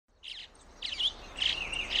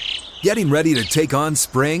Getting ready to take on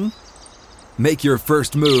spring? Make your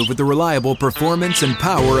first move with the reliable performance and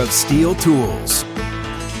power of Steel tools.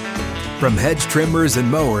 From hedge trimmers and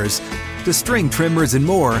mowers to string trimmers and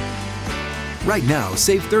more, right now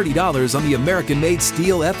save $30 on the American-made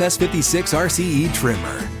Steel FS56 RCE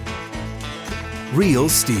trimmer. Real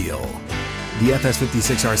Steel. The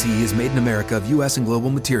FS56 RCE is made in America of U.S. and global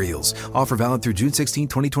materials. Offer valid through June 16,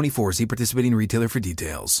 2024. See participating retailer for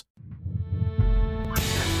details.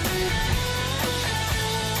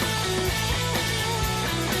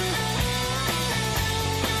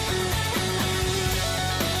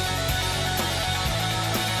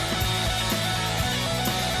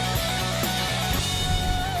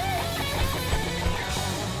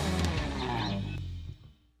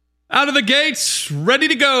 Out of the gates, ready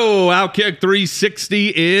to go. Outkick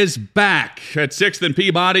 360 is back at 6th and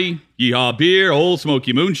Peabody. Yeehaw Beer, Old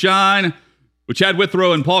Smoky Moonshine. With Chad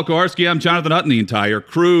Withrow and Paul Koharski, I'm Jonathan Hutton, the entire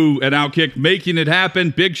crew at Outkick making it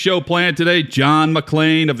happen. Big show planned today. John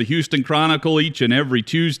McClain of the Houston Chronicle each and every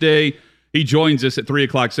Tuesday. He joins us at 3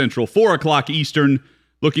 o'clock Central, 4 o'clock Eastern.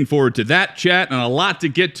 Looking forward to that chat and a lot to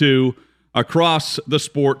get to across the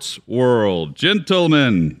sports world.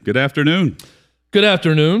 Gentlemen, good afternoon. Good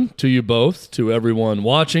afternoon to you both, to everyone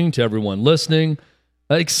watching, to everyone listening.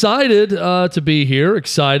 Excited to be here,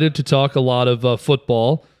 excited to talk a lot of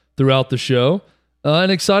football throughout the show,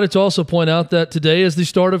 and excited to also point out that today is the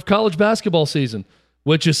start of college basketball season,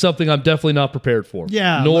 which is something I'm definitely not prepared for.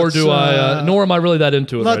 Yeah, nor am I really that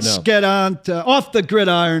into it right now. Let's get on off the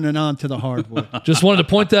gridiron and onto the hardwood. Just wanted to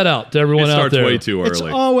point that out to everyone out there. It starts way too early. It's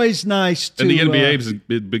always nice to... And the NBA has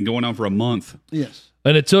been going on for a month. Yes.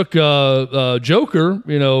 And it took Joker,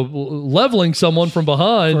 leveling someone from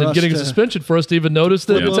behind and getting a suspension for us to even notice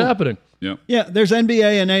that it's happening. Yeah, there's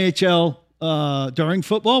NBA and AHL during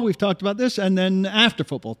football. We've talked about this. And then after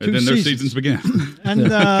football, and then their seasons begin. And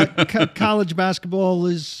college basketball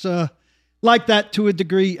is like that to a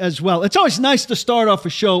degree as well. It's always nice to start off a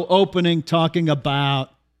show opening talking about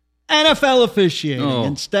NFL officiating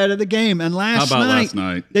instead of the game. And last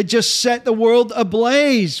night, they just set the world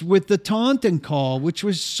ablaze with the taunting call, which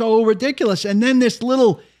was so ridiculous. And then this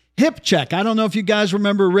little hip check. I don't know if you guys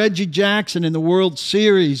remember Reggie Jackson in the World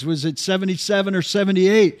Series. Was it 77 or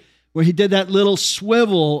 78? Where he did that little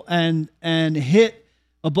swivel and hit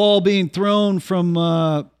a ball being thrown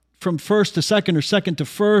from first to second or second to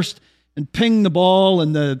first and pinged the ball.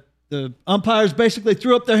 And the umpires basically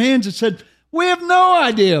threw up their hands and said, "We have no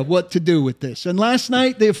idea what to do with this." And last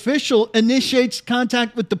night, the official initiates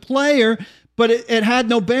contact with the player, but it had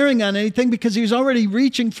no bearing on anything because he was already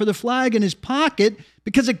reaching for the flag in his pocket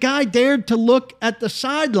because a guy dared to look at the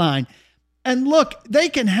sideline. And look, they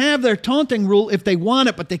can have their taunting rule if they want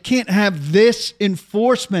it, but they can't have this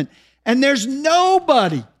enforcement. And there's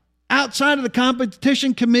nobody outside of the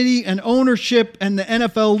competition committee and ownership and the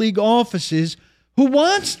NFL league offices who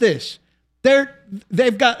wants this.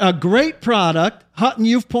 They've got a great product. Hutton,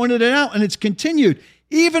 you've pointed it out, and it's continued.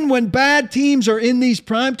 Even when bad teams are in these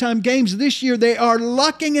primetime games this year, they are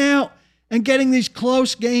lucking out and getting these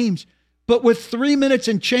close games. But with 3 minutes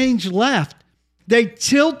and change left, they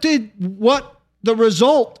tilted what the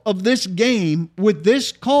result of this game with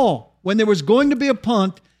this call when there was going to be a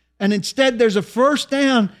punt, and instead there's a first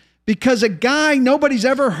down because a guy nobody's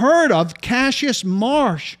ever heard of, Cassius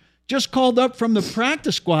Marsh, just called up from the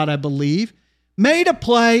practice squad, I believe, made a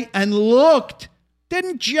play and looked,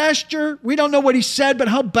 didn't gesture. We don't know what he said, but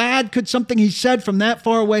how bad could something he said from that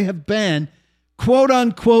far away have been, quote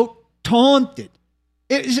unquote, taunted?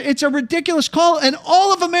 It's a ridiculous call, and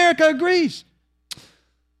all of America agrees.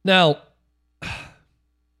 Now,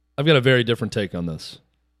 I've got a very different take on this.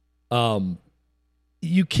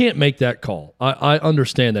 You can't make that call. I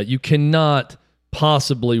understand that. You cannot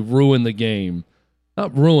possibly ruin the game.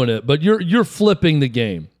 Not ruin it, but you're flipping the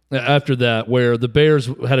game after that, where the Bears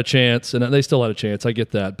had a chance, and they still had a chance. I get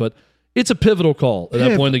that, but it's a pivotal call at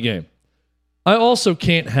that point in the game. I also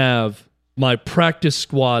can't have my practice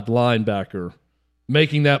squad linebacker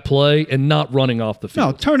making that play and not running off the field.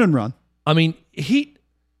 No, turn and run. I mean, he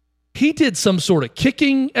did some sort of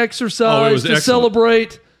kicking exercise to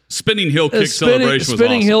celebrate. Spinning heel kick celebration was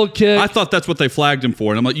spinning awesome. Heel kick. I thought that's what they flagged him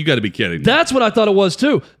for, and I'm like, you got to be kidding me. That's what I thought it was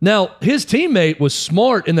too. Now, his teammate was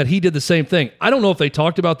smart in that he did the same thing. I don't know if they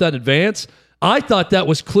talked about that in advance. I thought that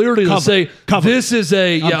was clearly to say, this is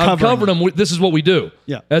I'm covering them. This is what we do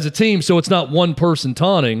as a team, so it's not one person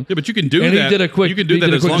taunting. Yeah, but you can do and that. He did a quick, you can do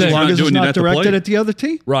that as long as you're not doing it at the plate. Directed at the other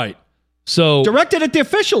team? Right. So directed at the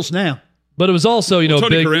officials now. But it was also,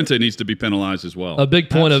 Tony Corrente needs to be penalized as well. A big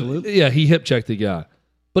point he hip checked the guy.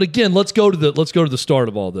 But again, let's go to the start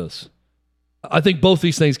of all this. I think both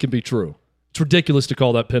these things can be true. It's ridiculous to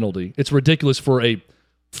call that penalty. It's ridiculous for a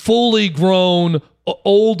fully grown,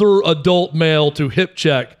 older adult male to hip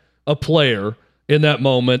check a player in that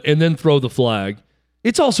moment and then throw the flag.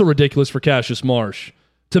 It's also ridiculous for Cassius Marsh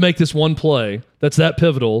to make this one play that's that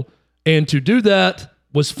pivotal, and to do that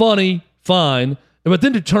was funny, fine, but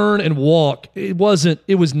then to turn and walk, it was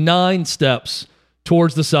 9 steps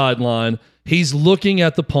towards the sideline. He's looking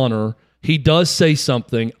at the punter. He does say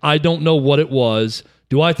something. I don't know what it was.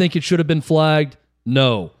 Do I think it should have been flagged?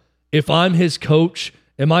 No. If I'm his coach,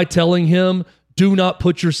 am I telling him, do not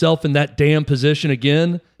put yourself in that damn position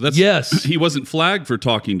again? Yes. He wasn't flagged for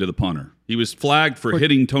talking to the punter. He was flagged for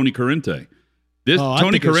hitting Tony Corrente.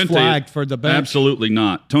 Tony Corrente flagged for the bench. Absolutely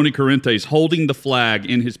not. Tony Corrente is holding the flag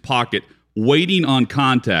in his pocket, waiting on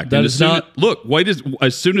contact. That is not.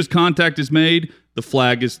 As soon as contact is made, the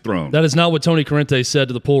flag is thrown. That is not what Tony Corrente said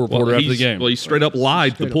to the pool reporter after the game. Well, he straight up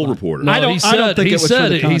lied to the pool reporter. No, he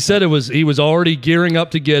said he was already gearing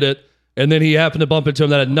up to get it, and then he happened to bump into him.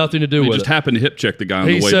 That had nothing to do with it. He just happened to hip check the guy on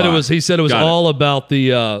the way by. He said it was all about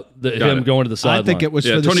him going to the sideline. I think it was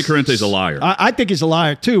for Tony Corrente's a liar. I think he's a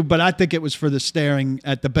liar too, but I think it was for the staring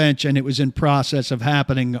at the bench, and it was in process of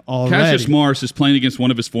happening already. Cassius Marsh is playing against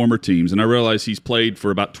one of his former teams, and I realize he's played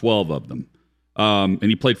for about 12 of them. And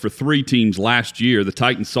he played for 3 teams last year. The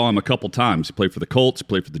Titans saw him a couple times. He played for the Colts,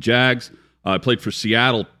 played for the Jags, played for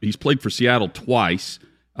Seattle. He's played for Seattle twice.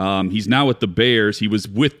 He's now with the Bears. He was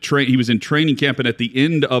in training camp, and at the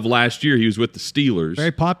end of last year, he was with the Steelers.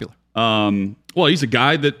 Very popular. Well, he's a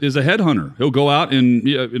guy that is a headhunter. He'll go out and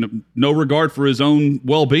in no regard for his own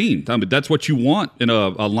well-being. I mean, that's what you want in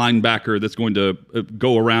a linebacker that's going to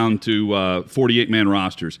go around to 48-man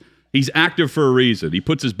rosters. He's active for a reason. He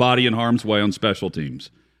puts his body in harm's way on special teams.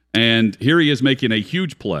 And here he is making a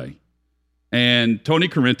huge play. And Tony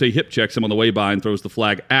Corrente hip checks him on the way by and throws the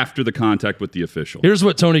flag after the contact with the official. Here's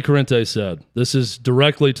what Tony Corrente said. This is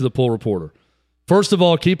directly to the poll reporter. First of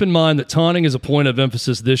all, keep in mind that taunting is a point of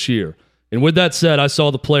emphasis this year. And with that said, I saw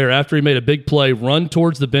the player, after he made a big play, run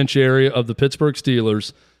towards the bench area of the Pittsburgh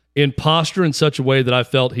Steelers in posture in such a way that I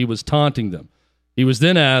felt he was taunting them. He was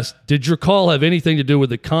then asked, did your call have anything to do with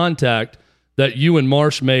the contact that you and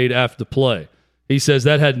Marsh made after the play? He says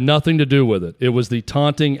that had nothing to do with it. It was the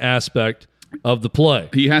taunting aspect of the play.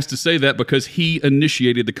 He has to say that because he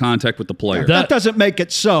initiated the contact with the player. That doesn't make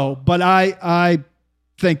it so, but I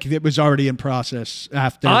think it was already in process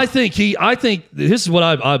after. I think this is what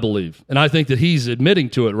I believe, and I think that he's admitting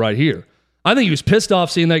to it right here. I think he was pissed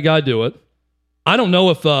off seeing that guy do it. I don't know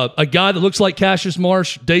if a guy that looks like Cassius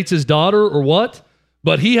Marsh dates his daughter or what,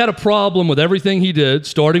 but he had a problem with everything he did,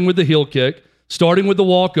 starting with the heel kick, starting with the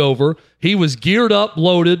walkover. He was geared up,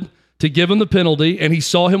 loaded to give him the penalty, and he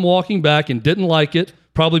saw him walking back and didn't like it,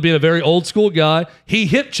 probably being a very old school guy. He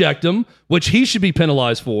hip checked him, which he should be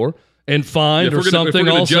penalized for and fined or something. If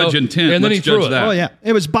we're going to judge intent, and then he threw it. That. Oh yeah,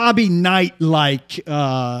 it was Bobby Knight-like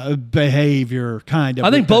behavior, kind of. I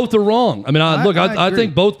think both are wrong. I mean, I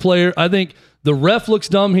think both players. I think the ref looks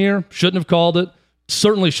dumb here. Shouldn't have called it.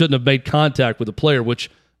 Certainly shouldn't have made contact with the player, which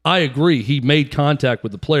I agree. He made contact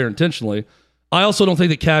with the player intentionally. I also don't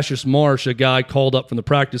think that Cassius Marsh, a guy called up from the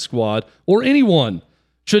practice squad, or anyone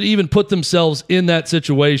should even put themselves in that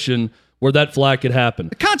situation where that flag could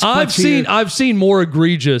happen. I've seen more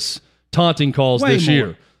egregious taunting calls this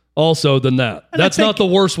year also than that. And that's not the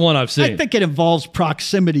worst one I've seen. I think it involves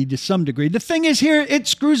proximity to some degree. The thing is here, it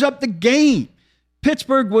screws up the game.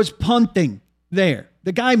 Pittsburgh was punting there.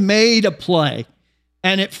 The guy made a play,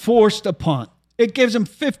 and it forced a punt. It gives him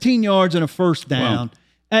 15 yards and a first down,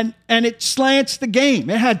 and it slants the game.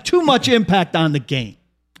 It had too much impact on the game.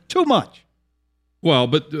 Too much. Well,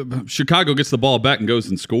 but Chicago gets the ball back and goes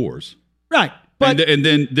and scores. Right. But, and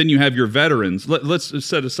then you have your veterans. Let's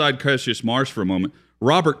set aside Cassius Marsh for a moment.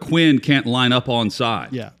 Robert Quinn can't line up onside.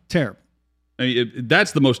 Yeah, terrible. I mean,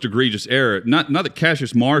 that's the most egregious error. Not that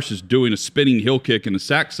Cassius Marsh is doing a spinning heel kick and a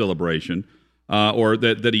sack celebration, or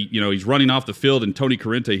that he's running off the field and Tony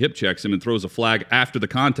Corrente hip checks him and throws a flag after the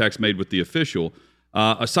contact's made with the official.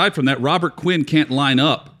 Aside from that, Robert Quinn can't line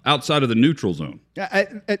up outside of the neutral zone.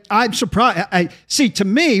 I'm surprised. To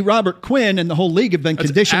me, Robert Quinn and the whole league have been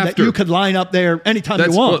conditioned that you could line up there anytime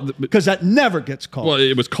you want, because that never gets called. Well,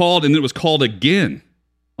 it was called, and it was called again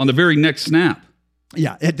on the very next snap.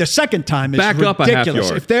 Yeah, the second time is back ridiculous. Up a half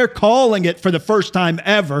yard. If they're calling it for the first time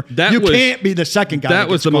ever, can't be the second guy. That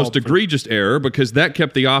was the most egregious error, because that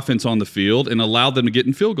kept the offense on the field and allowed them to get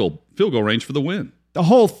in field goal range for the win. The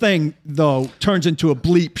whole thing, though, turns into a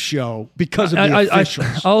bleep show because of the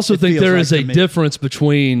officials. I also think there is a difference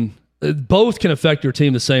between both can affect your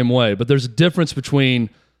team the same way, but there's a difference between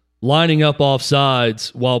lining up off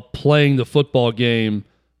sides while playing the football game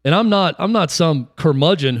And I'm not some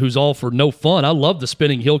curmudgeon who's all for no fun. I love the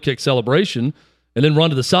spinning heel kick celebration and then run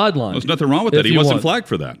to the sideline. There's nothing wrong with that. He wasn't flagged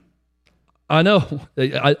for that. I know.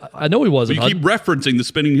 I know he wasn't. But you keep referencing the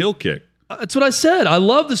spinning heel kick. That's what I said. I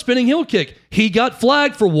love the spinning heel kick. He got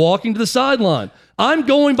flagged for walking to the sideline. I'm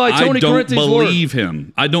going by Tony Corrente's word. I don't believe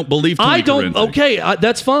him. I don't believe Tony Corrente. Okay,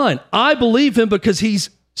 that's fine. I believe him because he's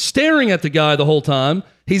staring at the guy the whole time.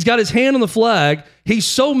 He's got his hand on the flag. He's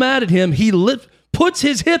so mad at him, he puts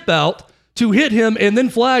his hip out to hit him and then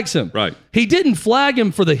flags him. Right. He didn't flag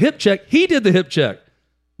him for the hip check. He did the hip check.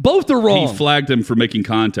 Both are wrong. He flagged him for making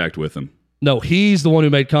contact with him. No, he's the one who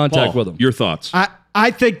made contact Paul, with him. Your thoughts?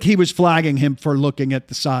 I think he was flagging him for looking at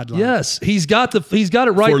the sideline. Yes, he's got it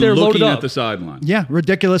right for there loaded looking up. At the sideline. Yeah,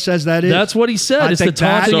 ridiculous as that is. That's what he said. It's the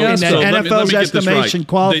taunting aspect. NFL's estimation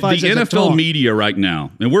qualifies the as a NFL taunt. media right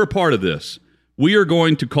now, and we're a part of this. We are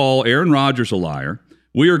going to call Aaron Rodgers a liar.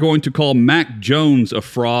 We are going to call Mac Jones a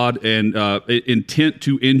fraud and intent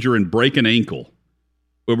to injure and break an ankle.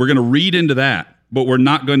 But we're going to read into that, but we're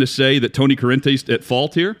not going to say that Tony Corrente's at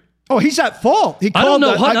fault here. Oh, he's at fault. I don't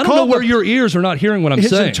know where your ears are not hearing what I'm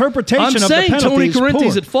saying. His interpretation I'm of the saying penalty Tony is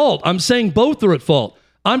Corrente's poor. at fault. I'm saying both are at fault.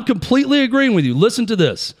 I'm completely agreeing with you. Listen to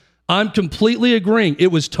this. I'm completely agreeing. It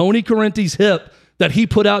was Tony Corrente's hip that he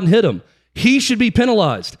put out and hit him. He should be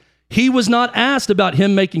penalized. He was not asked about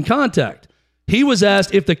him making contact. He was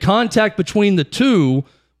asked if the contact between the two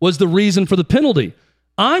was the reason for the penalty.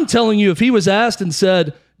 I'm telling you, if he was asked and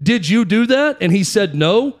said, "Did you do that?" and he said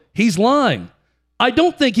no, he's lying. I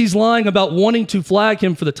don't think he's lying about wanting to flag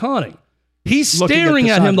him for the taunting. He's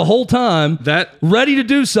staring at him the whole time, ready to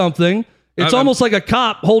do something. It's almost like a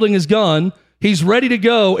cop holding his gun. He's ready to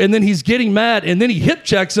go, and then he's getting mad, and then he hip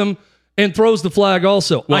checks him and throws the flag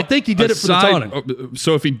also. Well, I think he did it for the taunting.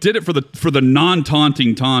 So if he did it for the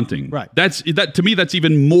non-taunting taunting, right? That to me, that's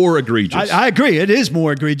even more egregious. I agree. It is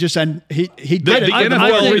more egregious, and he did it.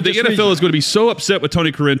 The NFL is going to be so upset with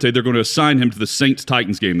Tony Corrente, they're going to assign him to the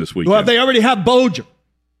Saints-Titans game this weekend. Well, they already have Boja,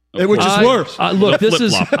 which is worse. Look, this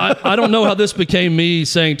is. I don't know how this became me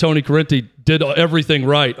saying Tony Corrente did everything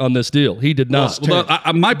right on this deal. He did not.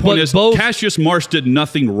 My point is, Cassius Marsh did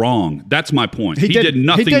nothing wrong. That's my point. He did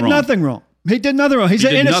nothing wrong. He did nothing wrong. He did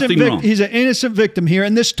nothing wrong. He's an innocent victim here,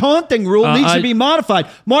 and this taunting rule needs to be modified.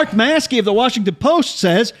 Mark Maskey of the Washington Post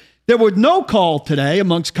says there was no call today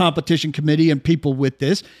amongst competition committee and people with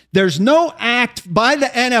this. There's no act by the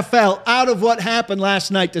NFL out of what happened last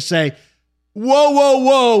night to say,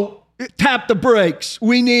 whoa, tap the brakes.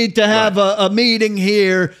 We need to have a meeting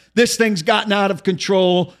here. This thing's gotten out of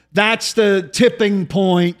control. That's the tipping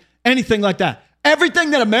point. Anything like that. Everything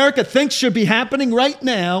that America thinks should be happening right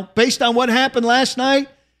now, based on what happened last night,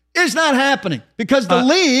 is not happening because the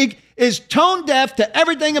league is tone deaf to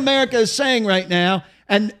everything America is saying right now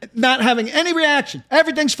and not having any reaction.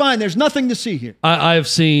 Everything's fine. There's nothing to see here. I have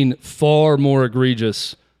seen far more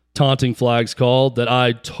egregious taunting flags called that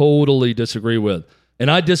I totally disagree with. And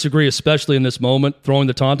I disagree, especially in this moment, throwing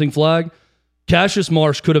the taunting flag. Cassius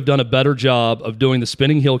Marsh could have done a better job of doing the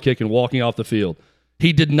spinning heel kick and walking off the field.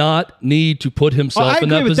 He did not need to put himself in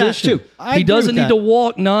that position. He doesn't need to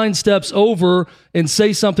walk 9 steps over and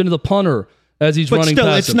say something to the punter as he's running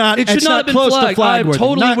past him. It should not have been flagged. I'm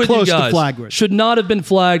totally with you guys. Should not have been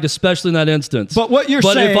flagged, especially in that instance. But what you're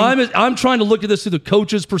saying... But if I'm trying to look at this through the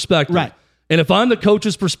coach's perspective. Right. And if I'm the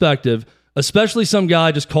coach's perspective, especially some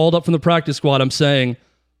guy just called up from the practice squad, I'm saying,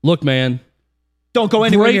 look, man. Don't go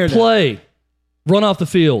anywhere near that. Great play. Run off the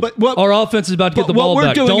field. Our offense is about to get the ball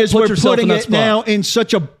back. What we're doing is we're putting it spot. now in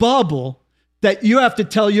such a bubble that you have to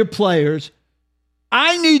tell your players,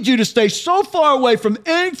 I need you to stay so far away from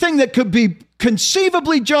anything that could be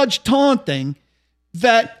conceivably judged taunting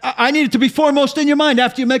that I need it to be foremost in your mind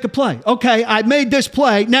after you make a play. Okay, I made this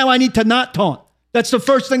play. Now I need to not taunt. That's the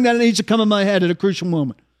first thing that needs to come in my head at a crucial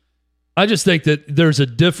moment. I just think that there's a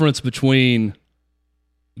difference between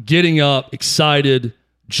getting up, excited,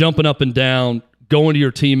 jumping up and down, going to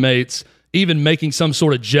your teammates, even making some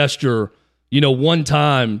sort of gesture, one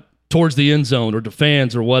time towards the end zone or to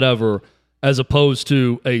fans or whatever, as opposed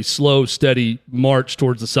to a slow, steady march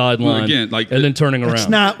towards the sideline and then turning around. It's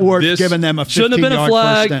not worth giving them a 15-yard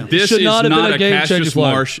first down. This is not a Cassius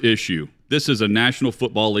Marsh issue. This is a National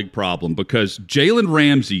Football League problem because Jalen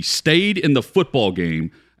Ramsey stayed in the football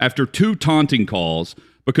game after 2 taunting calls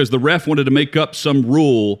because the ref wanted to make up some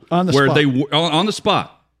rule on the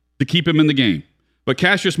spot to keep him in the game. But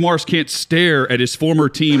Cassius Marsh can't stare at his former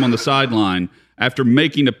team on the sideline after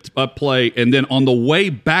making a play, and then on the way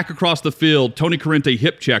back across the field, Tony Corrente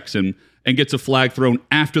hip checks him and gets a flag thrown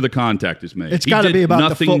after the contact is made. It's got to be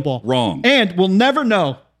about the football. Wrong. And we'll never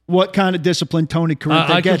know what kind of discipline Tony Corrente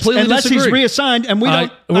I gets. completely Unless disagree. he's reassigned, and we're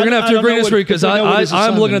going to have to agree to disagree because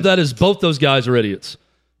I'm looking at that as both those guys are idiots.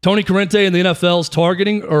 Tony Corrente and the NFL's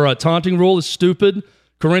targeting or taunting rule is stupid.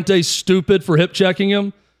 Corrente's stupid for hip checking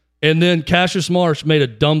him. And then Cassius Marsh made a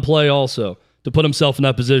dumb play also to put himself in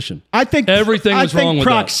that position. I think everything was wrong with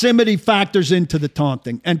proximity factors into the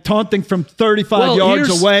taunting, and taunting from 35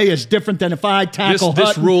 yards away is different than if I tackle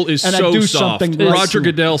this rule is and so I do soft. something. Roger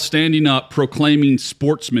Goodell standing up, proclaiming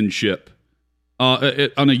sportsmanship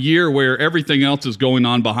on a year where everything else is going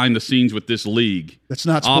on behind the scenes with this league. That's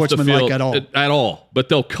not sportsmanlike at all. At all. But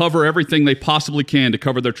they'll cover everything they possibly can to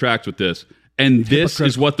cover their tracks with this. And this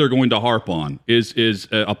is what they're going to harp on, is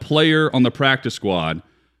a player on the practice squad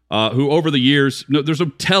who over the years, there's no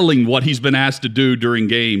telling what he's been asked to do during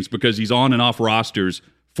games because he's on and off rosters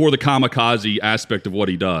for the kamikaze aspect of what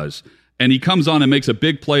he does. And he comes on and makes a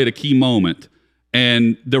big play at a key moment.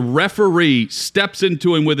 And the referee steps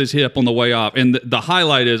into him with his hip on the way off. And the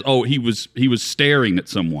highlight is, he was staring at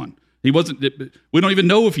someone. He wasn't. We don't even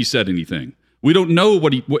know if he said anything. We don't know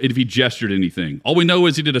if he gestured anything. All we know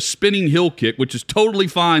is he did a spinning heel kick, which is totally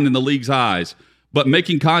fine in the league's eyes. But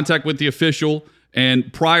making contact with the official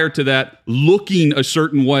and prior to that, looking a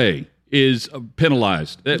certain way is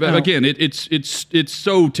penalized. Again, it's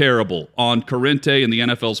so terrible on Corrente and the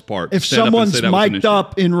NFL's part. If someone's mic'd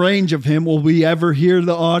up in range of him, will we ever hear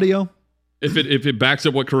the audio? If it backs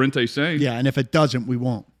up what Corrente's saying. Yeah, and if it doesn't, we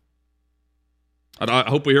won't. I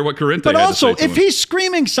hope we hear what Corrente But had also, to say to if him. he's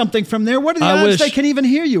screaming something from there, what are the odds they can even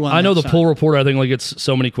hear you on I know that the side? poll reporter, I think, gets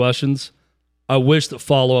so many questions. I wish the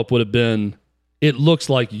follow-up would have been, it looks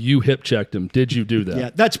like you hip-checked him. Did you do that? Yeah,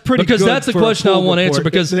 that's pretty because good that's the for a question I poll want to answer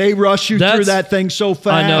report. because they rush you through that thing so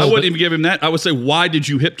fast. I know. I wouldn't even give him that. I would say, why did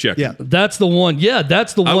you hip-check him? That's the one. Yeah,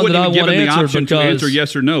 that's the one that I want to answer. I wouldn't even give him the option to answer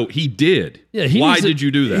yes or no. He did. Yeah, why did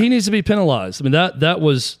you do that? He needs to be penalized. I mean, that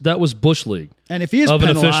was Bush League. And if he is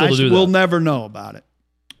penalized, we'll never know about it.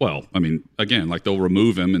 Well, I mean, again, like they'll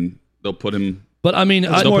remove him and they'll put him. But I mean,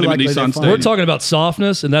 they'll put him in Nissan Stadium. We're talking about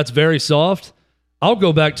softness, and that's very soft. I'll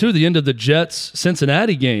go back to the end of the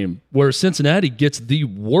Jets-Cincinnati game, where Cincinnati gets the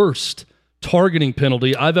worst targeting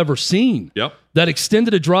penalty I've ever seen. Yep. That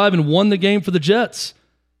extended a drive and won the game for the Jets.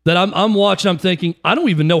 That I'm watching, I'm thinking, I don't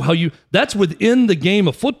even know how that's within the game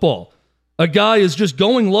of football. A guy is just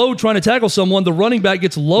going low trying to tackle someone, the running back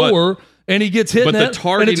gets lower, and he gets hit in that.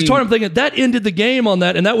 And it's a target. I'm thinking, that ended the game on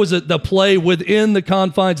that, and that was the play within the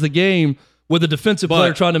confines of the game with a defensive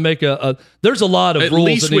player trying to make there's a lot of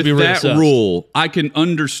rules that need to be reassessed. At least with that rule, I can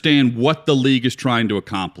understand what the league is trying to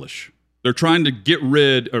accomplish. They're trying to get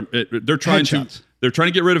rid, they're trying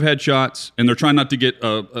to get rid of headshots, and they're trying not to get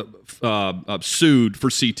sued for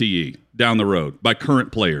CTE down the road by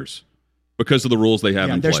current players because of the rules they have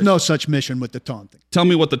in place. There's no such mission with the taunting. Tell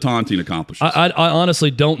me what the taunting accomplishes. I honestly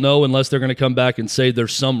don't know unless they're going to come back and say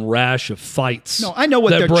there's some rash of fights. No, I know what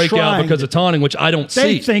that they're break out because of taunting, which I don't see.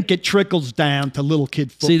 They think it trickles down to little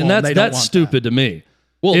kid football. See, and that's stupid to me.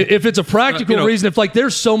 Well, if it's a practical reason, if like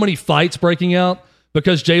there's so many fights breaking out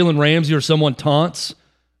because Jalen Ramsey or someone taunts,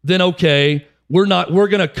 then okay, we're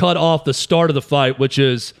going to cut off the start of the fight, which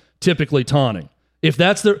is typically taunting. If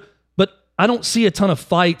that's I don't see a ton of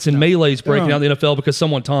fights and melees breaking out in the NFL because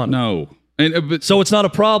someone taunted. No. So it's not a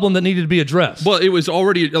problem that needed to be addressed. Well, it was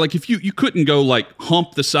already like if you couldn't go like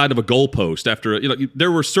hump the side of a goalpost after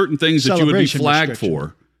there were certain things that you would be flagged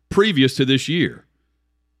for previous to this year.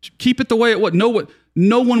 Keep it the way it was.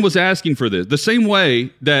 No one was asking for this. The same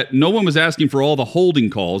way that no one was asking for all the holding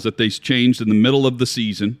calls that they changed in the middle of the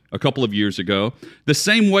season a couple of years ago. The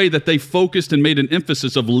same way that they focused and made an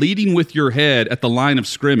emphasis of leading with your head at the line of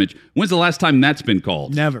scrimmage. When's the last time that's been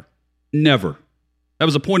called? Never. That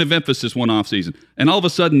was a point of emphasis one offseason. And all of a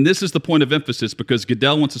sudden, this is the point of emphasis because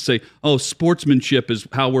Goodell wants to say, sportsmanship is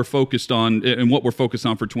how we're focused on and what we're focused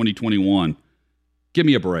on for 2021. Give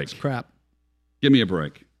me a break. It's crap. Give me a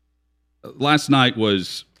break. Last night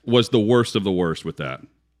was the worst of the worst with that.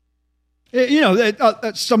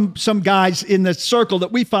 Some guys in the circle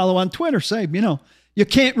that we follow on Twitter say, you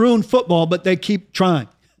can't ruin football, but they keep trying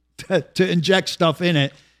to inject stuff in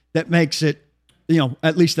it that makes it,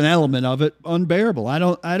 at least an element of it, unbearable. I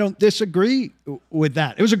don't disagree with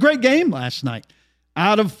that. It was a great game last night.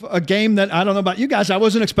 Out of a game that, I don't know about you guys, I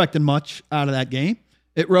wasn't expecting much out of that game.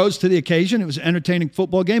 It rose to the occasion. It was an entertaining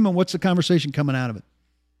football game. And what's the conversation coming out of it?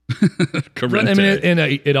 Correct. I mean,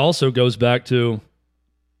 it also goes back to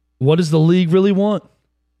what does the league really want?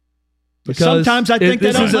 Because sometimes I think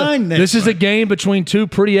they don't mind this. This is a game between two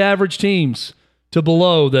pretty average teams to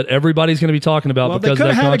below that everybody's going to be talking about because of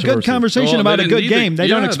that controversy. They could have had a good conversation about a good game. They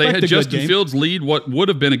don't expect a good game. Justin Fields lead what would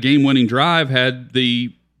have been a game-winning drive had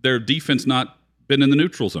their defense not been in the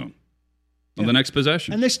neutral zone on the next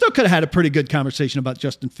possession. And they still could have had a pretty good conversation about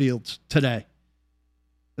Justin Fields today.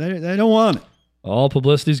 They don't want it. All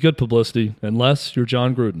publicity is good publicity, unless you're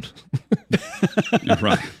John Gruden.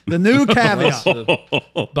 Right. The new caveat.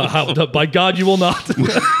 By God, you will not.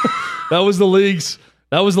 That was the league's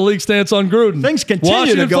stance on Gruden. Things continue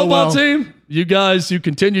Washington to go football well. team, you guys, you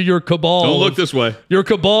continue your cabal. Don't look this way. Your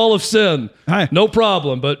cabal of sin. Hi. No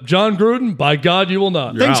problem. But John Gruden, by God, you will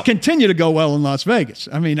not. Things out. continue to go well in Las Vegas.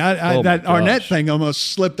 I mean, Oh, that my Arnett gosh. thing almost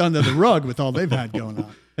slipped under the rug with all they've had going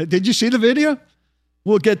on. Did you see the video?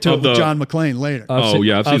 We'll get to it with John McClain later. I've seen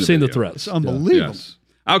the video. threats. It's unbelievable. Yes.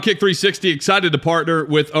 Outkick 360 excited to partner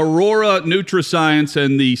with Aurora Nutriscience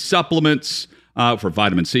and the supplements for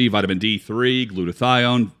vitamin C, vitamin D3,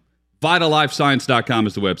 glutathione. VitaLifeScience.com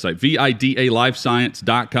is the website.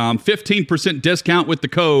 VIDALifescience.com. 15% discount with the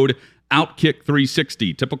code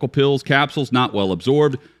OutKick360. Typical pills, capsules, not well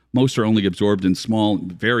absorbed. Most are only absorbed in small,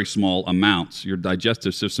 very small amounts. Your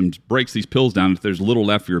digestive system breaks these pills down if there's little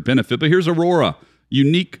left for your benefit. But here's Aurora.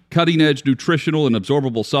 Unique, cutting-edge nutritional and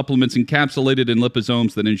absorbable supplements encapsulated in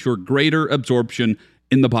liposomes that ensure greater absorption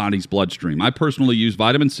in the body's bloodstream. I personally use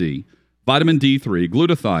vitamin C, vitamin D3,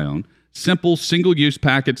 glutathione, simple single-use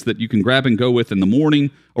packets that you can grab and go with in the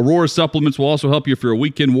morning. Aurora supplements will also help you if you're a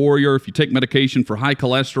weekend warrior, if you take medication for high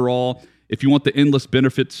cholesterol, if you want the endless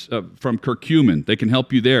benefits from curcumin, they can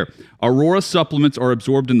help you there. Aurora supplements are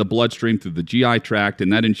absorbed in the bloodstream through the GI tract,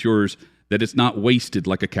 and that ensures that it's not wasted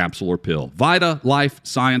like a capsule or pill.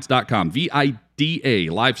 VitaLifeScience.com, VIDA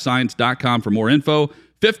Lifescience.com for more info.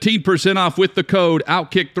 15% off with the code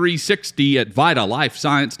OutKick360 at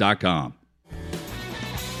VitaLifeScience.com.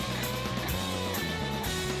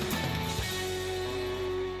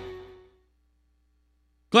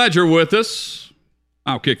 Glad you're with us.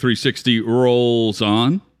 Outkick 360 rolls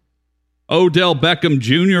on. Odell Beckham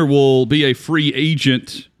Jr. will be a free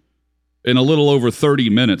agent in a little over 30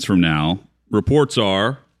 minutes from now. Reports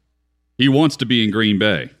are he wants to be in Green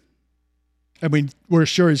Bay. I mean, we're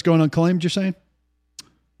sure he's going unclaimed, you're saying?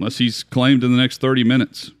 Unless he's claimed in the next 30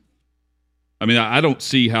 minutes. I mean, I don't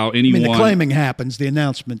see how anyone... I mean, the claiming happens. The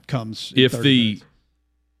announcement comes in 30 minutes.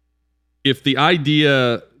 If the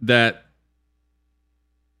idea that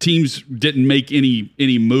teams didn't make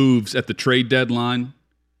any moves at the trade deadline,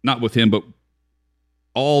 not with him, but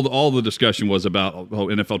all the discussion was about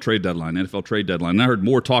NFL trade deadline. And I heard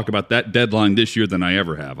more talk about that deadline this year than I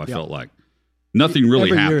ever have, I felt like. Nothing really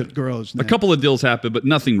Every happened. year it grows now. A couple of deals happened, but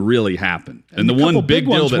nothing really happened. And the a couple one big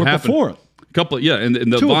deal ones that were happened... before it. And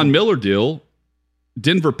the Two of Von them. Miller deal,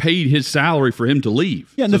 Denver paid his salary for him to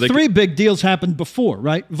leave. Yeah, and So the three big deals happened before,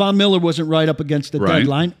 right? Von Miller wasn't right up against the Right.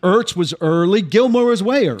 deadline. Ertz was early. Gilmore was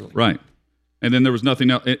way early. Right. And then there was nothing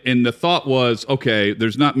else. And the thought was, okay,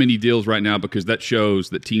 there's not many deals right now because that shows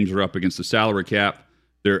that teams are up against the salary cap.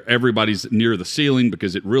 Everybody's near the ceiling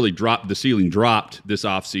because it really dropped. The ceiling dropped this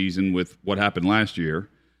offseason with what happened last year,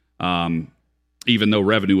 even though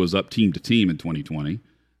revenue was up team to team in 2020.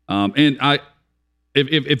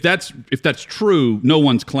 If that's true, no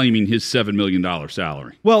one's claiming his $7 million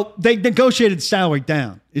salary. Well, they negotiated salary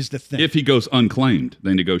down is the thing. If he goes unclaimed,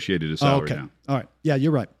 they negotiated his salary okay. down. All right. Yeah,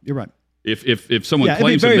 you're right. If someone Yeah, it'd be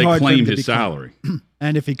claims very him, they hard for him claim to his be salary.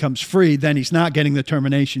 And if he comes free, then he's not getting the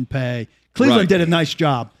termination pay. Cleveland Right. did a nice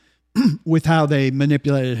job with how they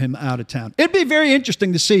manipulated him out of town. It'd be very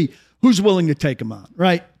interesting to see who's willing to take him on,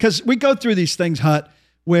 right? Because we go through these things, Hut,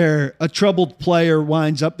 where a troubled player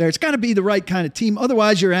winds up there. It's got to be the right kind of team.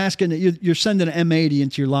 Otherwise, you're sending an M80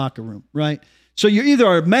 into your locker room, right? So you're either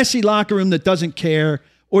a messy locker room that doesn't care,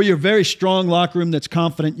 or you're a very strong locker room that's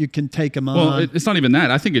confident you can take him on. Well, it's not even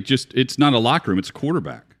that. I think it's not a locker room. It's a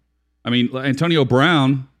quarterback. I mean, Antonio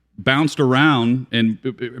Brown bounced around, and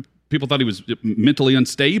people thought he was mentally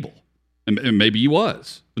unstable, and maybe he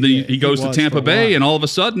was. But then he goes to was Tampa for a Bay, while. and all of a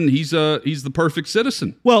sudden he's the perfect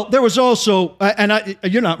citizen. Well, there was also,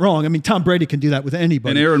 you're not wrong. I mean, Tom Brady can do that with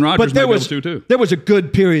anybody. And Aaron Rodgers but there might be was, able to, too. There was a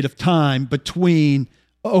good period of time between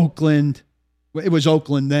Oakland, it was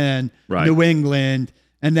Oakland then, Right. New England,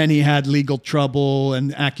 and then he had legal trouble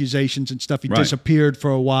and accusations and stuff. He Right. disappeared for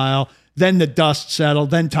a while. Then the dust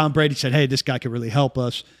settled. Then Tom Brady said, "Hey, this guy could really help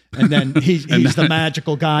us." And then he's the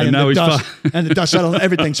magical guy, and now the he's dust fine. and the dust settled. And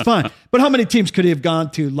everything's fine. But how many teams could he have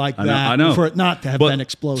gone to like that I know. for it not to have But- been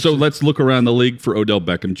explosive? So let's look around the league for Odell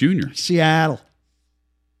Beckham Jr. Seattle.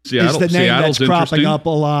 Seattle, is the name Seattle's that's cropping interesting. up a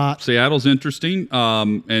lot. Seattle's interesting.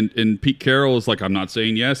 And Pete Carroll is like, I'm not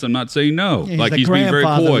saying yes, I'm not saying no. He's like the he's being very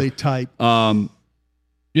grandfatherly coy. type.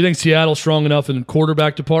 You think Seattle's strong enough in the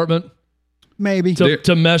quarterback department Maybe.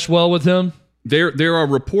 to mesh well with him? There are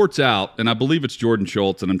reports out, and I believe it's Jordan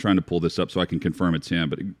Schultz, and I'm trying to pull this up so I can confirm it's him.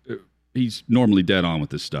 But he's normally dead on with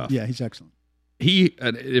this stuff. Yeah, he's excellent.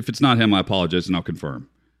 If it's not him, I apologize, and I'll confirm.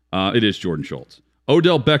 It is Jordan Schultz.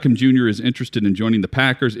 Odell Beckham Jr. is interested in joining the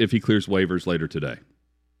Packers if he clears waivers later today.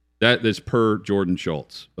 That is per Jordan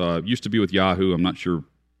Schultz. Used to be with Yahoo. I'm not sure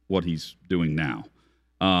what he's doing now.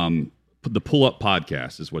 The Pull Up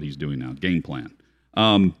Podcast is what he's doing now, Game Plan.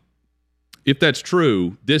 If that's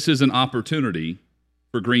true, this is an opportunity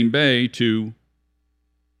for Green Bay to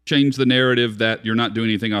change the narrative that you're not doing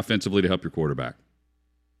anything offensively to help your quarterback.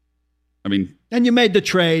 I mean, and you made the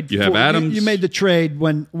trade. You have Adams. You made the trade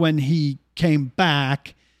when he came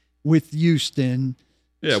back with Houston.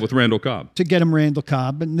 Yeah, with Randall Cobb. To get him Randall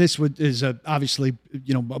Cobb. And this is obviously,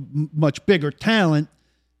 a much bigger talent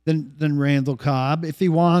than Randall Cobb. If he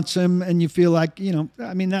wants him and you feel like,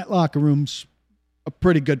 that locker room's a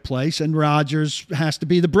pretty good place, and Rodgers has to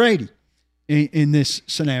be the Brady in this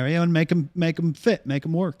scenario and make him fit, make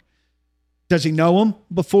him work. Does he know him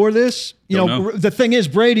before this? The thing is,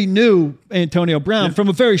 Brady knew Antonio Brown from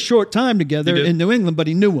a very short time together in New England, but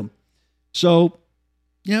he knew him. So,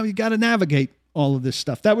 you got to navigate all of this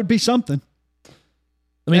stuff. That would be something.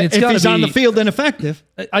 I mean, if he's on the field and effective.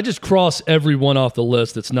 I just cross everyone off the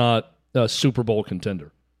list that's not a Super Bowl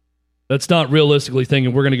contender. That's not realistically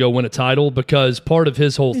thinking we're going to go win a title, because part of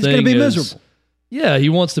his whole thing is going to be miserable. Yeah, he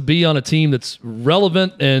wants to be on a team that's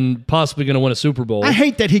relevant and possibly going to win a Super Bowl. I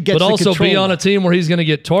hate that he gets but to also control be on a team where he's going to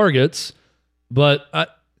get targets. But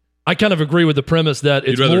I kind of agree with the premise that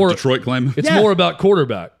it's more Detroit claim. It's more about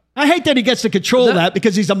quarterback. I hate that he gets to control that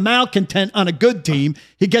because he's a malcontent on a good team.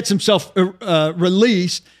 He gets himself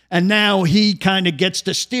released, and now he kind of gets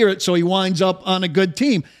to steer it, so he winds up on a good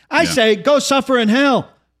team. I say, go suffer in hell.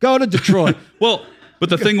 Go to Detroit. Well, but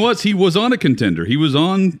the thing was, he was on a contender. He was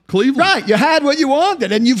on Cleveland. Right. You had what you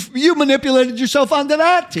wanted, and you manipulated yourself onto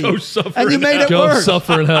that team. Go suffer and you made it Go work.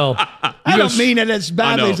 suffer in hell. I don't mean it as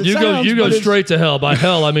badly as it sounds. You go straight to hell. By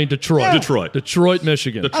hell, I mean Detroit. Yeah. Detroit,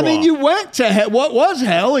 Michigan. I mean, you went to what was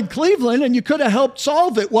hell in Cleveland, and you could have helped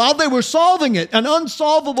solve it while they were solving it, an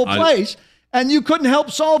unsolvable place, and you couldn't help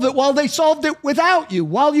solve it while they solved it without you,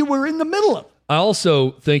 while you were in the middle of it. I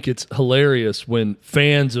also think it's hilarious when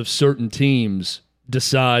fans of certain teams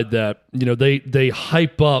decide that, they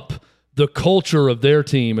hype up the culture of their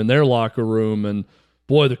team and their locker room, and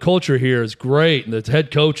boy, the culture here is great, and the head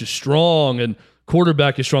coach is strong, and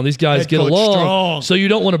quarterback is strong. These guys get along, strong. So you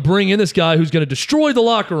don't want to bring in this guy who's going to destroy the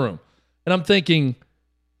locker room. And I'm thinking,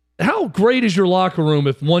 how great is your locker room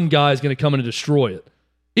if one guy is going to come in and destroy it?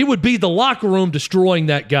 It would be the locker room destroying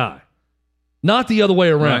that guy, not the other way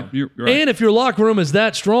around. Right. You're right. And if your locker room is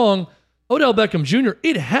that strong, Odell Beckham Jr.,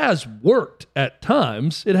 it has worked at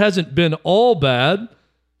times. It hasn't been all bad.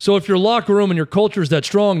 So if your locker room and your culture is that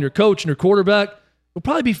strong, and your coach and your quarterback, you'll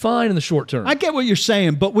probably be fine in the short term. I get what you're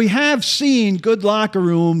saying, but we have seen good locker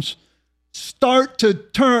rooms start to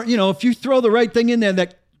turn, if you throw the right thing in there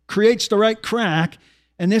that creates the right crack,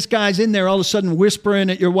 and this guy's in there all of a sudden whispering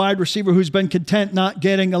at your wide receiver who's been content not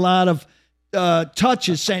getting a lot of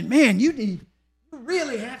touches, saying, man, you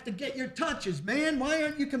really have to get your touches, man. Why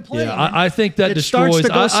aren't you complaining? Yeah, I think that destroys. Starts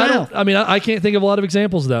to go south. I can't think of a lot of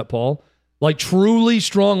examples of that, Paul. Like truly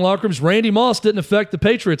strong locker rooms. Randy Moss didn't affect the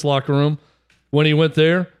Patriots locker room when he went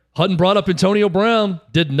there. Hutton brought up Antonio Brown,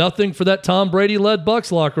 did nothing for that Tom Brady-led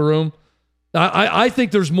Bucs locker room. I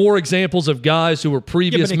think there's more examples of guys who were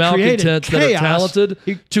previous malcontents that are talented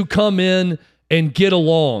to come in and get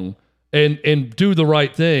along and do the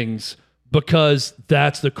right things, because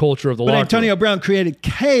that's the culture of the locker room. But Antonio Brown created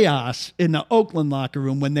chaos in the Oakland locker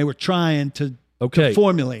room when they were trying to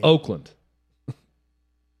formulate. Oakland.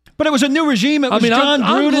 But it was a new regime. It was John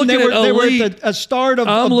Gruden. They were at a start of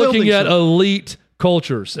I'm looking at elite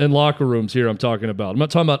cultures and locker rooms here I'm talking about. I'm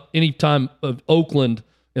not talking about any time of Oakland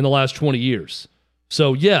in the last 20 years.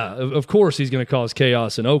 So, yeah, of course he's going to cause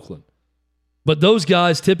chaos in Oakland. But those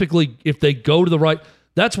guys typically, if they go to the right,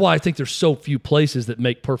 that's why I think there's so few places that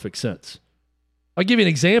make perfect sense. I'll give you an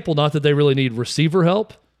example, not that they really need receiver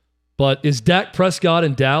help, but is Dak Prescott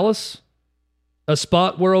in Dallas a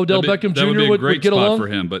spot where Odell Beckham Jr. would get along? For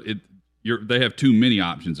him, but they have too many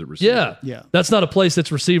options at receiver. Yeah. That's not a place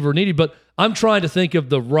that's receiver needy, but I'm trying to think of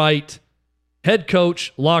the right head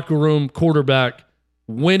coach, locker room, quarterback,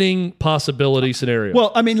 winning possibility scenario.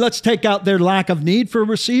 Well, let's take out their lack of need for a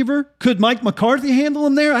receiver. Could Mike McCarthy handle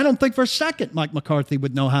him there? I don't think for a second Mike McCarthy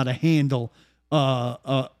would know how to handle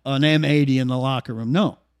an M80 in the locker room.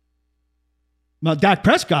 No. Now, Dak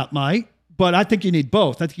Prescott might, but I think you need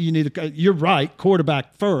both. I think you need, you're right,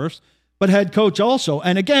 quarterback first, but head coach also.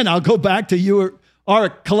 And again, I'll go back to our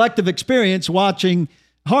collective experience watching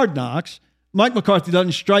Hard Knocks. Mike McCarthy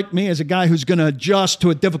doesn't strike me as a guy who's going to adjust to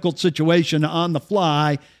a difficult situation on the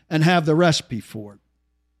fly and have the recipe for it.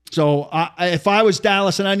 So if I was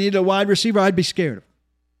Dallas and I needed a wide receiver, I'd be scared of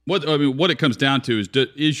him. What it comes down to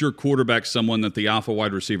is your quarterback someone that the alpha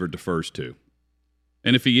wide receiver defers to?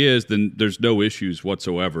 And if he is, then there's no issues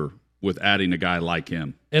whatsoever with adding a guy like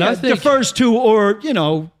him. And I think defers to, or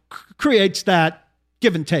creates that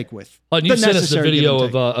give and take with. And you sent us the video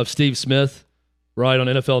of Steve Smith, right, on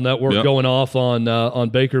NFL Network, going off on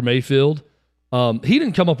Baker Mayfield. He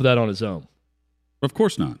didn't come up with that on his own. Of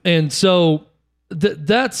course not. And so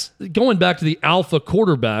that's going back to the alpha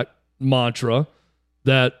quarterback mantra,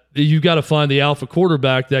 that you got to find the alpha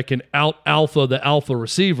quarterback that can out-alpha the alpha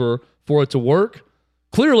receiver for it to work.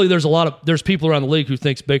 Clearly, there's people around the league who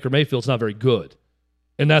thinks Baker Mayfield's not very good,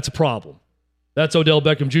 and that's a problem. That's Odell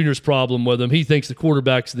Beckham Jr.'s problem with him. He thinks the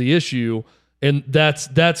quarterback's the issue, and that's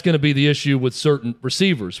going to be the issue with certain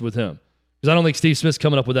receivers with him. Because I don't think Steve Smith's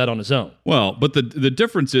coming up with that on his own. Well, but the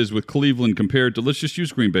difference is with Cleveland compared to, let's just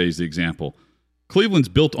use Green Bay as the example. Cleveland's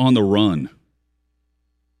built on the run.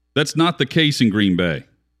 That's not the case in Green Bay.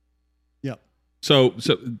 Yep. So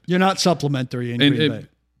you're not supplementary in Green Bay.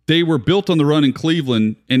 They were built on the run in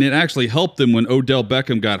Cleveland, and it actually helped them when Odell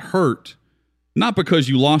Beckham got hurt, not because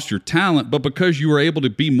you lost your talent, but because you were able to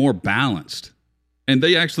be more balanced. And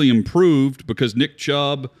they actually improved because Nick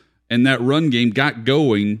Chubb and that run game got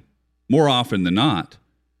going more often than not.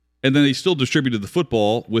 And then they still distributed the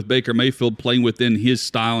football with Baker Mayfield playing within his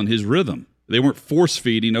style and his rhythm. They weren't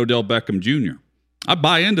force-feeding Odell Beckham Jr. I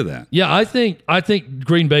buy into that. Yeah, I think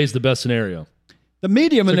Green Bay is the best scenario. The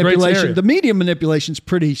media manipulation is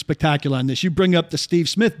pretty spectacular on this. You bring up the Steve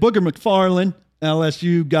Smith, Booger McFarland,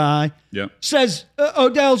 LSU guy, says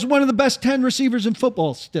Odell's one of the best 10 receivers in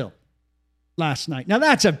football still last night. Now,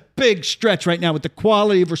 that's a big stretch right now with the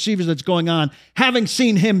quality of receivers that's going on, having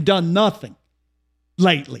seen him done nothing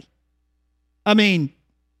lately. I mean,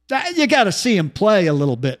 you got to see him play a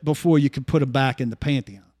little bit before you can put him back in the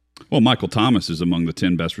pantheon. Well, Michael Thomas is among the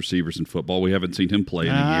 10 best receivers in football. We haven't seen him play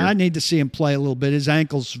in a year. I need to see him play a little bit. His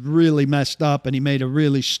ankle's really messed up, and he made a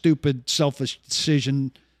really stupid, selfish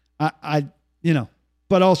decision.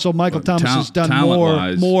 But also Michael Thomas has done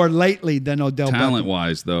more lately than Odell Beckham.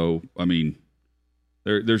 Talent-wise, though, I mean,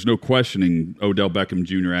 there's no questioning Odell Beckham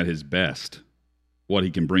Jr. at his best, what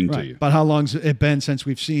he can bring to you. But how long's it been since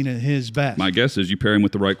we've seen his best? My guess is you pair him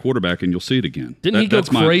with the right quarterback, and you'll see it again. Didn't he go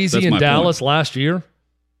crazy in Dallas last year?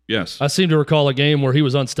 Yes. I seem to recall a game where he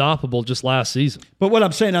was unstoppable just last season. But what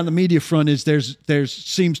I'm saying on the media front is there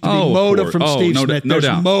seems to be motive from Steve Smith.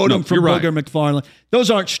 There's motive from Booger McFarland.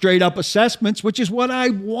 Those aren't straight up assessments, which is what I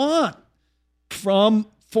want from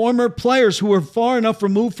former players who are far enough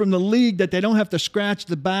removed from the league that they don't have to scratch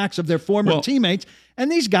the backs of their former teammates.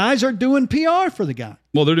 And these guys are doing PR for the guy.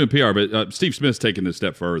 Well, they're doing PR, but Steve Smith's taking it a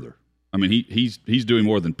step further. I mean, he's doing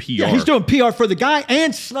more than PR. Yeah, he's doing PR for the guy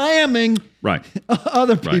and slamming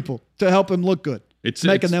other people to help him look good. It's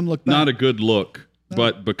making them look bad. Not a good look,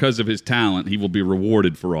 but because of his talent, he will be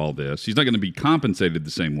rewarded for all this. He's not going to be compensated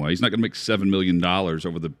the same way. He's not going to make $7 million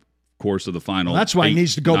over the course of the final. That's why he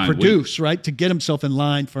needs to go produce, right, to get himself in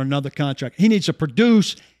line for another contract. He needs to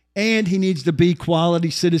produce, and he needs to be quality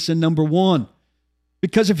citizen number one.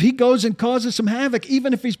 Because if he goes and causes some havoc,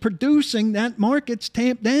 even if he's producing, that market's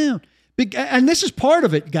tamped down. And this is part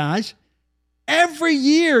of it, guys. Every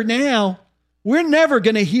year now, we're never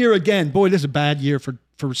going to hear again, boy, this is a bad year for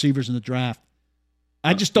receivers in the draft.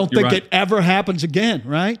 I just don't think it ever happens again,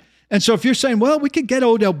 right? And so if you're saying, well, we could get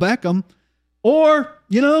Odell Beckham, or,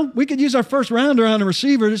 we could use our first rounder on a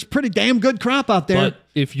receiver, there's a pretty damn good crop out there. But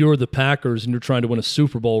if you're the Packers and you're trying to win a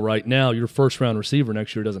Super Bowl right now, your first-round receiver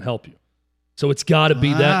next year doesn't help you. So it's got to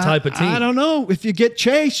be that type of team. I don't know. If you get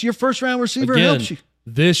Chase, your first-round receiver helps you.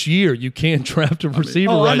 This year, you can't draft a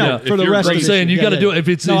receiver right now. For the rest of I'm saying you got to do it. If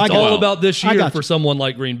it's all about this year for someone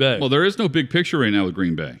like Green Bay. Well, there is no big picture right now with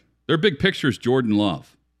Green Bay. Their big picture is Jordan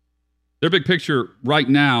Love. Their big picture right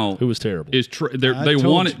now, who was terrible, is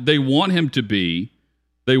they want him to be.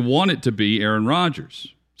 They want it to be Aaron Rodgers.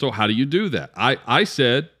 So how do you do that? I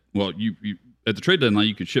said, well, you at the trade deadline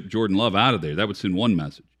you could ship Jordan Love out of there. That would send one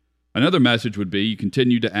message. Another message would be you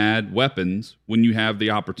continue to add weapons when you have the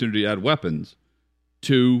opportunity to add weapons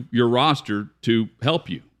to your roster to help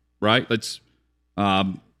you, right?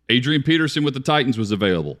 Adrian Peterson with the Titans was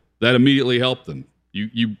available. That immediately helped them.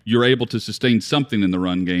 You're able to sustain something in the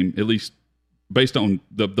run game, at least based on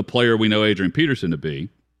the player we know Adrian Peterson to be.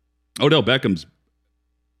 Odell Beckham's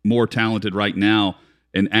more talented right now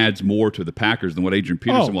and adds more to the Packers than what Adrian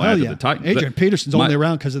Peterson will add to the Titans. Adrian Peterson's only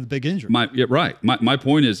around because of the big injury. My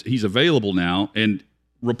point is he's available now, and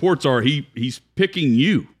reports are he's picking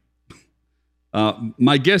you.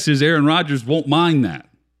 My guess is Aaron Rodgers won't mind that.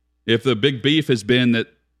 If the big beef has been that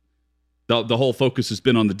the whole focus has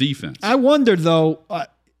been on the defense. I wonder, though,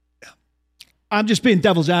 I'm just being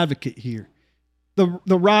devil's advocate here.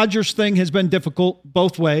 The Rodgers thing has been difficult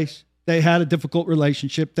both ways. They had a difficult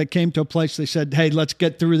relationship. They came to a place, they said, hey, let's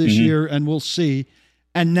get through this year and we'll see.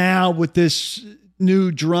 And now with this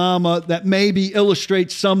new drama that maybe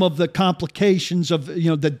illustrates some of the complications of,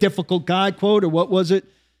 the difficult guy quote, or what was it?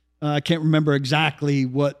 I can't remember exactly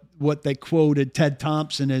what they quoted Ted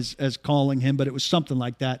Thompson as calling him, but it was something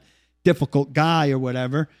like that, difficult guy or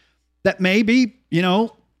whatever, that maybe,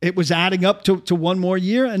 it was adding up to one more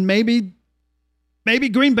year, and maybe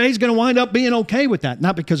Green Bay's going to wind up being okay with that.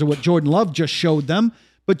 Not because of what Jordan Love just showed them,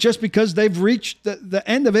 but just because they've reached the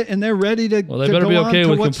end of it and they're ready to Well, they better be okay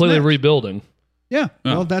with completely rebuilding. Yeah,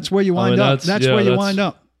 well, that's where you wind up. That's where you wind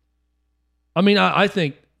up. I mean, I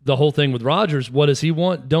think the whole thing with Rodgers, what does he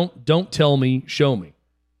want? Don't tell me, show me.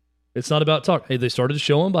 It's not about talk. Hey, they started to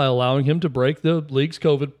show him by allowing him to break the league's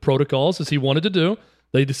COVID protocols as he wanted to do.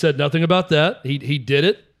 They just said nothing about that. He did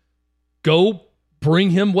it. Go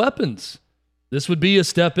bring him weapons. This would be a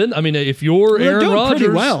step in. I mean, if you're Aaron Rodgers,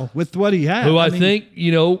 pretty well with what he had, who I think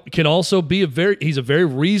can also be he's a very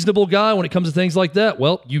reasonable guy when it comes to things like that.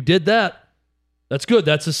 Well, you did that. That's good.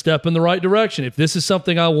 That's a step in the right direction. If this is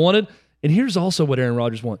something I wanted, and here's also what Aaron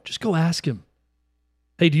Rodgers wants. Just go ask him.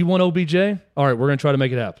 Hey, do you want OBJ? All right, we're going to try to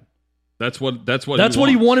make it happen. That's what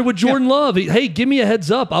he wanted with Jordan Love. Hey, give me a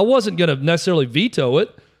heads up. I wasn't going to necessarily veto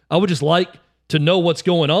it. I would just like to know what's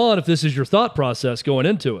going on if this is your thought process going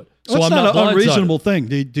into it. So well, I'm not not an unreasonable thing.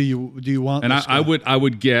 Do you want? And I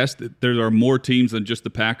would guess that there are more teams than just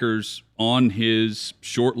the Packers on his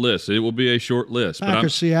short list. It will be a short list.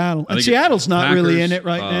 Packers, Seattle, and Seattle's not really in it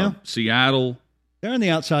right now. Seattle, they're on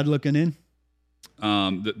the outside looking in.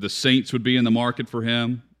 The Saints would be in the market for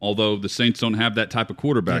him, although the Saints don't have that type of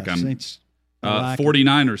quarterback. Saints.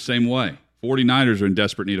 49ers, same way. 49ers are in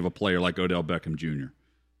desperate need of a player like Odell Beckham Jr.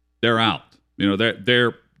 They're out.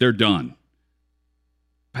 They're done.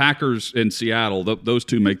 Packers and Seattle, those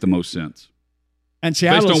two make the most sense. And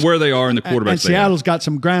Seattle's, based on where they are in the quarterback. And Seattle's got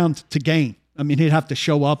some ground to gain. I mean, he'd have to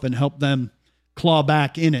show up and help them claw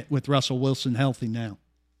back in it with Russell Wilson healthy now.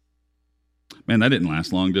 Man, that didn't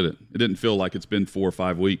last long, did it? It didn't feel like it's been 4 or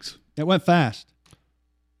 5 weeks. It went fast.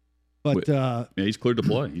 But he's cleared to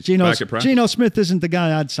play. He's Geno, back at practice. Geno Smith isn't the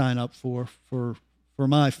guy I'd sign up for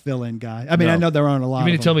my fill-in guy. I mean, I know there aren't a lot. You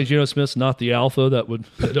mean to tell me Geno Smith's not the alpha that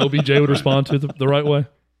OBJ would respond to the right way?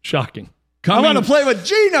 Shocking. I want to play with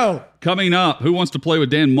Geno. Coming up, who wants to play with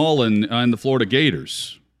Dan Mullen and the Florida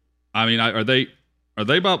Gators? I mean, are we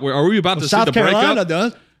about to see the breakup? South Carolina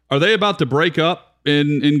does. Are they about to break up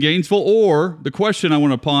in Gainesville? Or the question I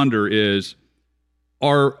want to ponder is,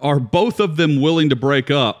 are both of them willing to break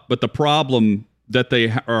up, but the problem that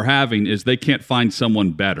they are having is they can't find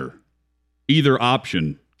someone better? Either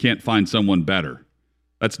option can't find someone better.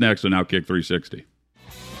 That's next on Outkick 360.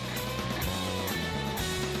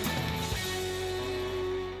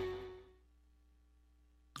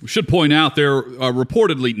 We should point out there are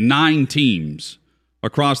reportedly 9 teams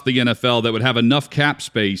across the NFL that would have enough cap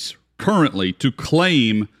space currently to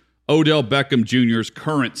claim Odell Beckham Jr.'s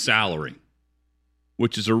current salary,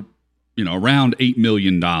 which is around $8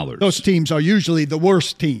 million. Those teams are usually the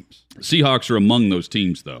worst teams. Seahawks are among those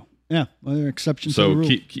teams, though. Yeah, well, they're exceptions to the rule.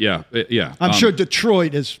 Yeah. I'm sure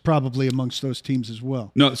Detroit is probably amongst those teams as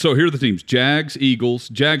well. No, so here are the teams. Jags, Eagles.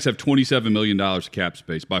 Jags have $27 million cap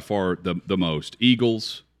space, by far the most.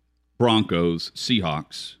 Eagles, Broncos,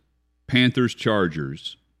 Seahawks, Panthers,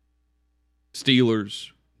 Chargers,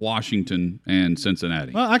 Steelers, Washington, and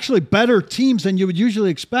Cincinnati. Well, actually, better teams than you would usually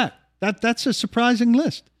expect. That's a surprising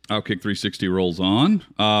list. Outkick 360 rolls on.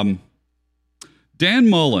 Dan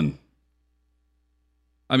Mullen.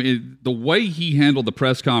 I mean, the way he handled the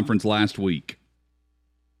press conference last week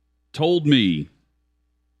told me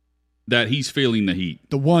that he's feeling the heat.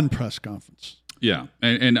 The one press conference. Yeah,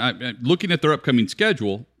 and looking at their upcoming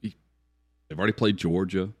schedule, they've already played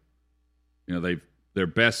Georgia. Their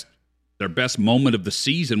best moment of the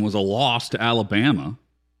season was a loss to Alabama.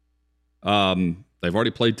 They've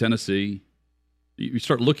already played Tennessee. You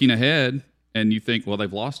start looking ahead, and you think, well, they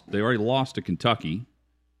already lost to Kentucky.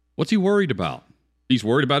 What's he worried about? He's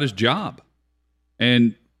worried about his job.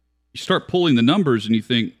 And you start pulling the numbers, and you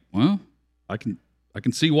think, well, I can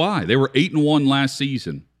see why. They were 8-1 last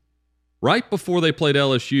season, right before they played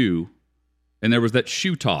LSU, and there was that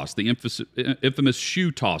shoe toss, the infamous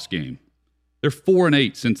shoe toss game. They're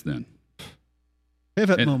 4-8 since then.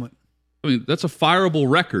 Pivot moment. I mean, that's a fireable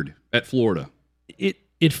record at Florida.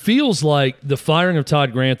 It feels like the firing of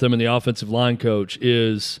Todd Grantham and the offensive line coach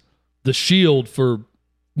is the shield for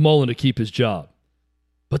Mullen to keep his job.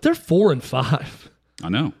 But they're 4-5. I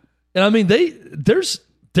know. And I mean, there's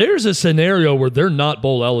a scenario where they're not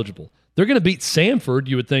bowl eligible. They're going to beat Samford,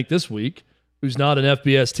 you would think, this week, who's not an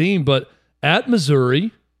FBS team, but at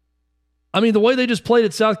Missouri, I mean, the way they just played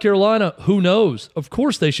at South Carolina, who knows? Of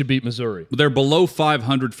course they should beat Missouri. They're below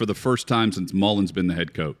 500 for the first time since Mullen's been the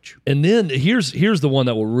head coach. And then here's the one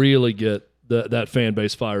that will really get that fan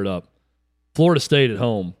base fired up. Florida State at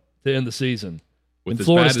home to end the season. And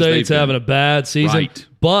Florida State's having a bad season. Right.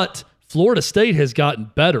 But Florida State has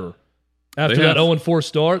gotten better. After that 0-4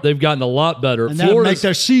 start, they've gotten a lot better. And that'll make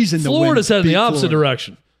their season to Florida's win, headed in the opposite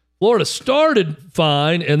direction. Florida started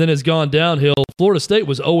fine and then has gone downhill. Florida State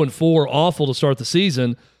was 0-4, awful to start the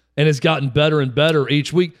season, and has gotten better and better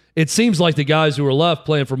each week. It seems like the guys who are left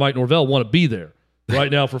playing for Mike Norvell want to be there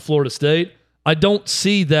right now for Florida State. I don't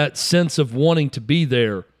see that sense of wanting to be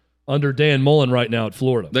there under Dan Mullen right now at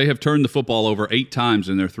Florida. They have turned the football over 8 times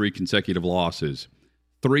in their 3 consecutive losses.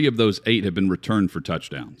 3 of those 8 have been returned for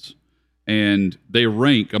touchdowns. And they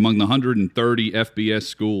rank among the 130 FBS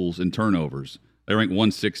schools in turnovers. They rank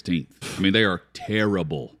 116th. I mean, they are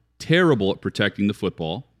terrible at protecting the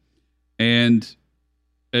football. And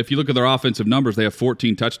if you look at their offensive numbers, they have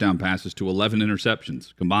 14 touchdown passes to 11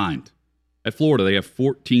 interceptions combined. At Florida, they have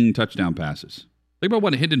 14 touchdown passes. Think about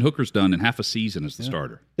what Hendon Hooker's done in half a season as the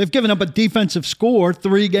starter. They've given up a defensive score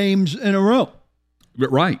 3 games in a row.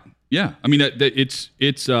 Right. Yeah. I mean,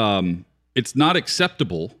 it's not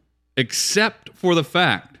acceptable, except for the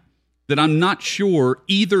fact that I'm not sure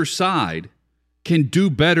either side can do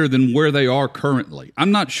better than where they are currently.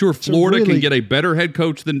 I'm not sure Florida can get a better head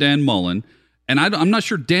coach than Dan Mullen, and I'm not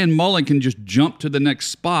sure Dan Mullen can just jump to the next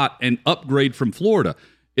spot and upgrade from Florida.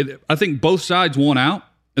 I think both sides want out.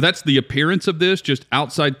 That's the appearance of this, just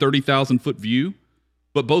outside 30,000-foot view.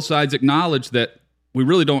 But both sides acknowledge that we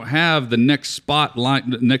really don't have the next spot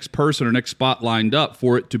next person or next spot lined up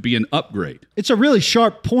for it to be an upgrade. It's a really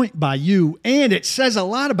sharp point by you, and it says a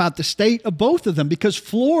lot about the state of both of them, because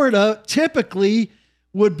Florida typically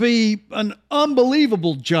would be an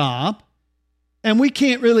unbelievable job, and we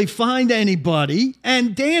can't really find anybody.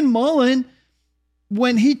 And Dan Mullen,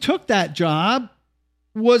 when he took that job,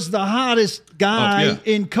 was the hottest guy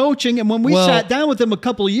in coaching. And when we sat down with him a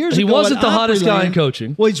couple of years ago, he wasn't the hottest guy in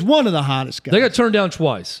coaching. Well, he's one of the hottest guys. They got turned down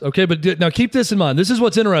twice. Okay, but now keep this in mind. This is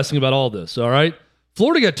what's interesting about all this, all right?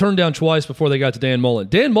 Florida got turned down twice before they got to Dan Mullen.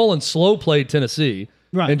 Dan Mullen slow played Tennessee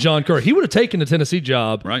and John Kerr. He would have taken the Tennessee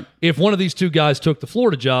job if one of these two guys took the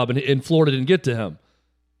Florida job and Florida didn't get to him.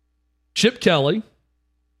 Chip Kelly,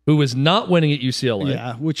 who is not winning at UCLA.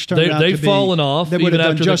 Yeah, which turned out to be... They've fallen off they even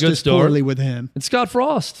after the good start. Poorly with him. And Scott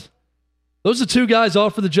Frost. Those are 2 guys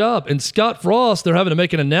off for the job. And Scott Frost, they're having to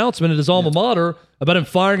make an announcement at his alma mater about him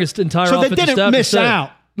firing his entire offensive staff. So they didn't miss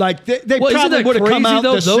out. Like, they probably would have come out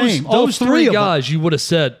the same. Those 3 guys, you would have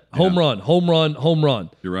said, home run, home run, home run.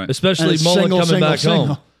 You're right. Especially Mullen coming back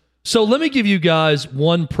home. So let me give you guys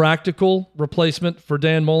one practical replacement for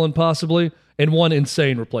Dan Mullen, possibly, and one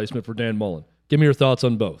insane replacement for Dan Mullen. Give me your thoughts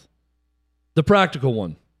on both. The practical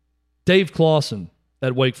one, Dave Clawson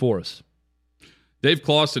at Wake Forest. Dave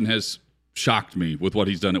Clawson has shocked me with what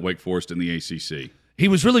he's done at Wake Forest in the ACC. He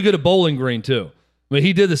was really good at Bowling Green, too. I mean,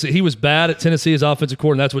 he did this. He was bad at Tennessee as offensive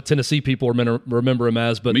coordinator, and that's what Tennessee people remember him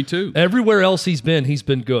as. But me too. Everywhere else he's been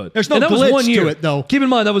good. There's no blitz to it, though. Keep in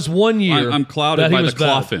mind, that was 1 year. I'm clouded by the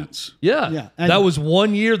claw fence. Yeah. That was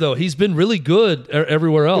 1 year, though. He's been really good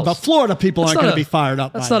everywhere else. But Florida people aren't going to be fired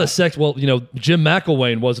up. That's not a sexy. Well, Jim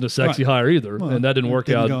McElwain wasn't a sexy hire either, and that didn't work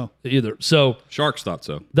out either. So Sharks thought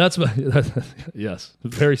so. That's yes,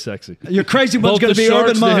 very sexy. Your crazy one's going to be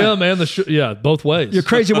Urban Meyer. To him and both ways. Your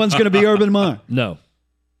crazy one's going to be Urban Meyer. No.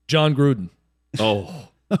 John Gruden. Oh.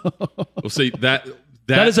 Well, see, that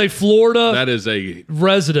is a Florida that is a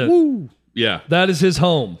resident. Woo. Yeah. That is his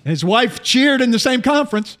home. His wife cheered in the same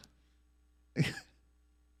conference.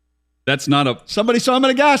 That's not a... Somebody saw him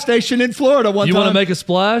at a gas station in Florida one time. You want to make a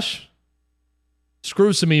splash?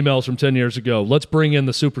 Screw some emails from 10 years ago. Let's bring in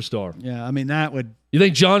the superstar. Yeah, I mean, that would... You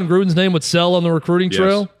think John Gruden's name would sell on the recruiting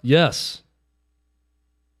trail? Yes.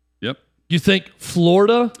 Yep. You think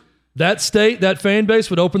Florida... That state, that fan base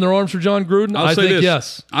would open their arms for John Gruden? I think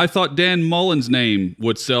yes. I thought Dan Mullen's name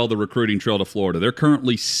would sell the recruiting trail to Florida. They're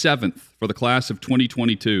currently 7th for the class of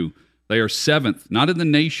 2022. They are 7th, not in the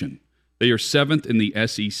nation. They are 7th in the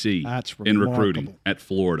SEC in recruiting at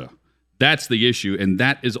Florida. That's the issue, and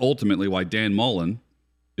that is ultimately why Dan Mullen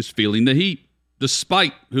is feeling the heat,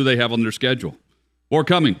 despite who they have on their schedule. More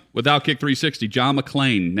coming with Outkick 360. John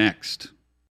McClain next.